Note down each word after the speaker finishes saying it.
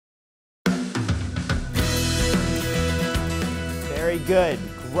Very good.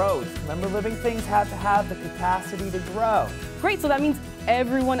 Growth. Remember, living things have to have the capacity to grow. Great, so that means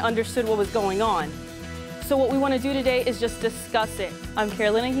everyone understood what was going on. So what we want to do today is just discuss it. I'm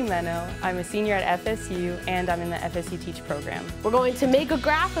Carolina Jimeno, I'm a senior at FSU, and I'm in the FSU-Teach program. We're going to make a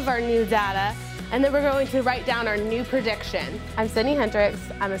graph of our new data, and then we're going to write down our new prediction. I'm Sydney Hendricks,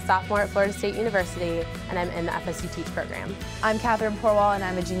 I'm a sophomore at Florida State University, and I'm in the FSU-Teach program. I'm Catherine Porwall, and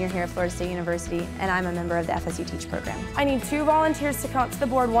I'm a junior here at Florida State University, and I'm a member of the FSU-Teach program. I need 2 volunteers to come up to the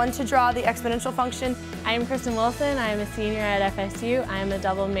board, 1 to draw the exponential function. I'm Kristen Wilson, I'm a senior at FSU. I'm a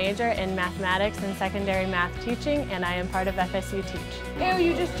double major in mathematics and secondary math teaching, and I am part of FSU-Teach. Ew,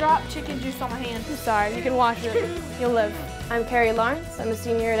 you just dropped chicken juice on my hand. I'm sorry, you can wash it. You'll live. I'm Carrie Lawrence. I'm a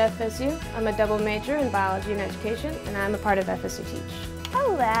senior at FSU. I'm a double major in biology and education, and I'm a part of FSU-Teach.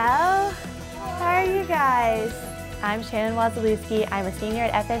 Hello. How are you guys? I'm Shannon Wazalewski. I'm a senior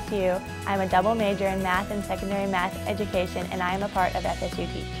at FSU. I'm a double major in math and secondary math education, and I am a part of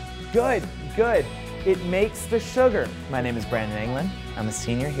FSU-Teach. Good, good. It makes the sugar. My name is Brandon England. I'm a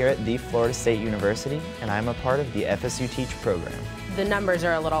senior here at the Florida State University, and I'm a part of the FSU-Teach program. The numbers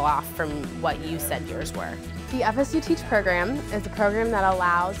are a little off from what you said yours were. The FSU-Teach program is a program that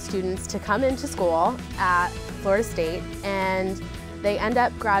allows students to come into school at Florida State, and they end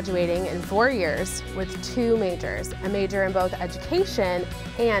up graduating in 4 years with 2 majors, a major in both education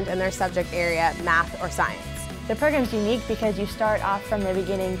and in their subject area, math or science. The program's unique because you start off from the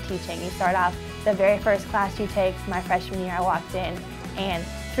beginning teaching. You start off the very first class you take. My freshman year I walked in, and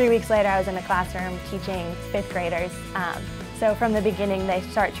 3 weeks later I was in the classroom teaching 5th graders. So from the beginning they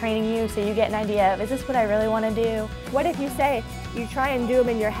start training you so you get an idea of, is this what I really want to do? What if you say, you try and do them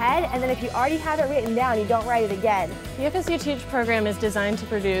in your head, and then if you already have it written down, you don't write it again? The FSU-Teach program is designed to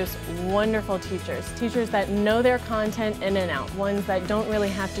produce wonderful teachers, teachers that know their content in and out, ones that don't really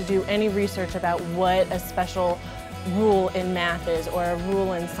have to do any research about what a special rule in math is or a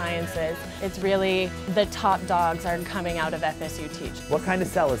rule in science is. It's really the top dogs are coming out of FSU-Teach. What kind of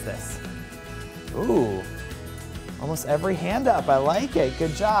cell is this? Ooh, almost every hand up. I like it.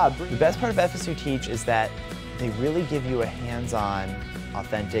 Good job. The best part of FSU-Teach is that they really give you a hands-on,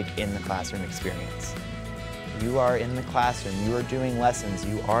 authentic, in-the-classroom experience. You are in the classroom. You are doing lessons.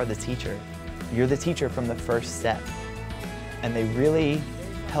 You are the teacher. You're the teacher from the first step. And they really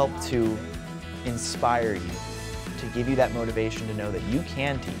help to inspire you, to give you that motivation to know that you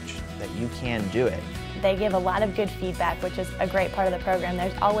can teach, that you can do it. They give a lot of good feedback, which is a great part of the program.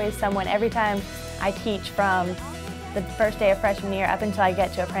 There's always someone, every time I teach from the first day of freshman year up until I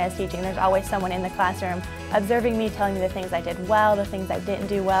get to apprentice teaching, there's always someone in the classroom observing me, telling me the things I did well, the things I didn't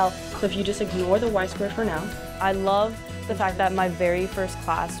do well. So if you just ignore the y-squared for now, I love the fact that my very first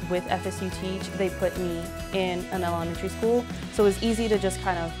class with FSU-Teach, they put me in an elementary school. So it was easy to just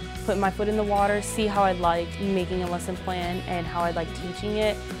kind of put my foot in the water, see how I liked making a lesson plan and how I like teaching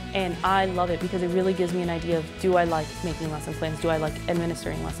it. And I love it because it really gives me an idea of, do I like making lesson plans? Do I like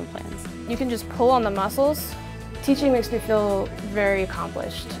administering lesson plans? You can just pull on the muscles. Teaching makes me feel very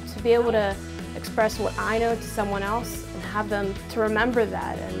accomplished. To be able to express what I know to someone else and have them to remember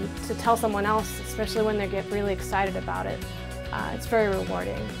that and to tell someone else, especially when they get really excited about it, it's very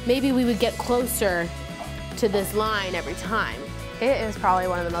rewarding. Maybe we would get closer to this line every time. It is probably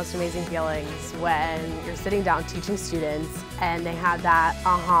one of the most amazing feelings when you're sitting down teaching students and they have that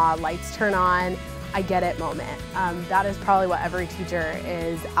aha, lights turn on, I get it moment. That is probably what every teacher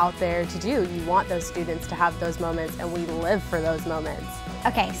is out there to do. You want those students to have those moments, and we live for those moments.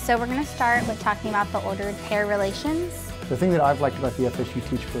 Okay, so we're going to start with talking about the ordered pair relations. The thing that I've liked about the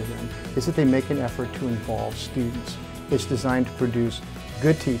FSU-Teach program is that they make an effort to involve students. It's designed to produce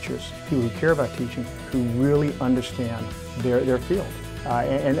good teachers, people who care about teaching, who really understand their field.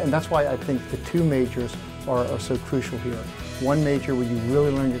 And that's why I think the 2 majors are so crucial here. One major where you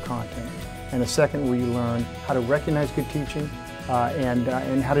really learn your content, and a second where you learn how to recognize good teaching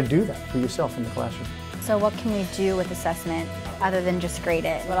and how to do that for yourself in the classroom. So what can we do with assessment other than just grade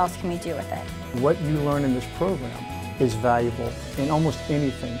it? What else can we do with it? What you learn in this program is valuable in almost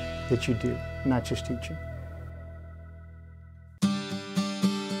anything that you do, not just teaching.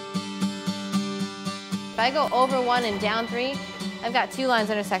 If I go over 1 and down 3, I've got 2 lines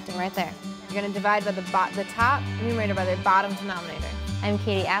intersecting right there. You're going to divide by the top numerator by the bottom denominator. I'm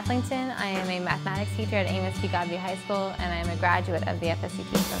Katie Afflington. I am a mathematics teacher at Amos P. Godby High School, and I am a graduate of the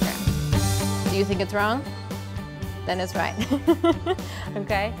FSU-Teach program. Do you think it's wrong? Then it's right.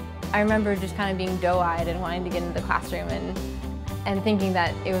 Okay? I remember just kind of being doe-eyed and wanting to get into the classroom and thinking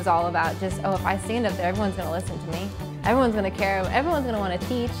that it was all about just, oh, if I stand up there, everyone's going to listen to me. Everyone's going to care. Everyone's going to want to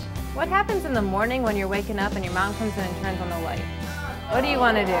teach. What happens in the morning when you're waking up and your mom comes in and turns on the light? What do you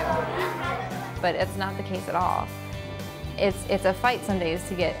want to do? But it's not the case at all. It's a fight some days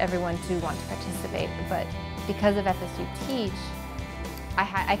to get everyone to want to participate, but because of FSU-Teach,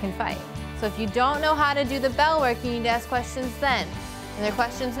 I can fight. So if you don't know how to do the bell work, you need to ask questions then. And they're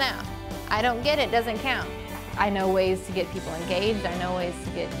questions now. I don't get it, doesn't count. I know ways to get people engaged. I know ways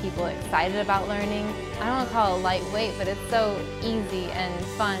to get people excited about learning. I don't want to call it lightweight, but it's so easy and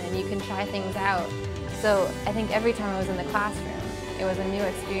fun, and you can try things out. So I think every time I was in the classroom, it was a new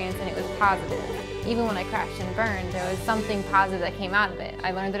experience and it was positive. Even when I crashed and burned, there was something positive that came out of it.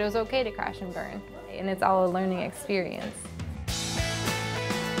 I learned that it was okay to crash and burn, and it's all a learning experience.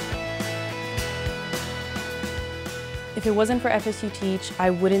 If it wasn't for FSU-Teach, I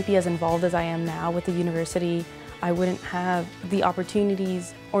wouldn't be as involved as I am now with the university. I wouldn't have the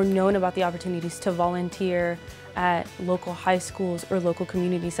opportunities or known about the opportunities to volunteer at local high schools or local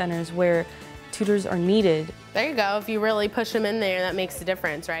community centers where tutors are needed. There you go. If you really push them in there, that makes a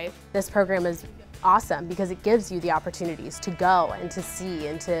difference, right? This program is awesome because it gives you the opportunities to go and to see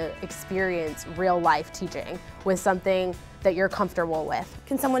and to experience real life teaching with something that you're comfortable with.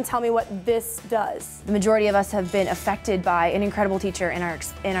 Can someone tell me what this does? The majority of us have been affected by an incredible teacher in our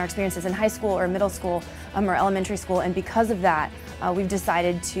experiences in high school or middle school or elementary school, and because of that, we've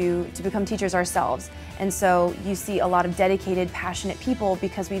decided to become teachers ourselves. And so you see a lot of dedicated, passionate people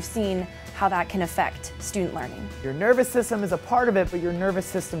because we've seen how that can affect student learning. Your nervous system is a part of it, but your nervous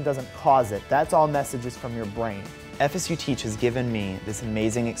system doesn't cause it. That's all messages from your brain. FSU-Teach has given me this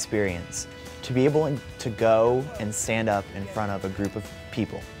amazing experience to be able to go and stand up in front of a group of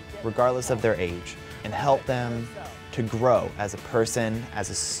people, regardless of their age, and help them to grow as a person, as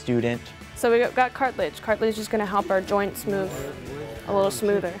a student. So we got cartilage. Cartilage is going to help our joints move a little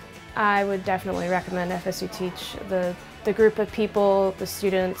smoother. I would definitely recommend FSU-Teach. The group of people, the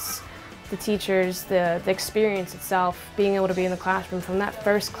students, the teachers, the experience itself, being able to be in the classroom from that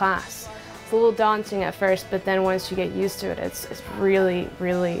first class. It's a little daunting at first, but then once you get used to it, it's really,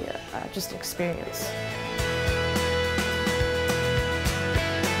 really just an experience.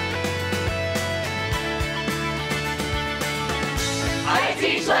 I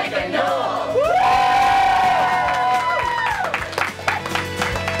teach like I know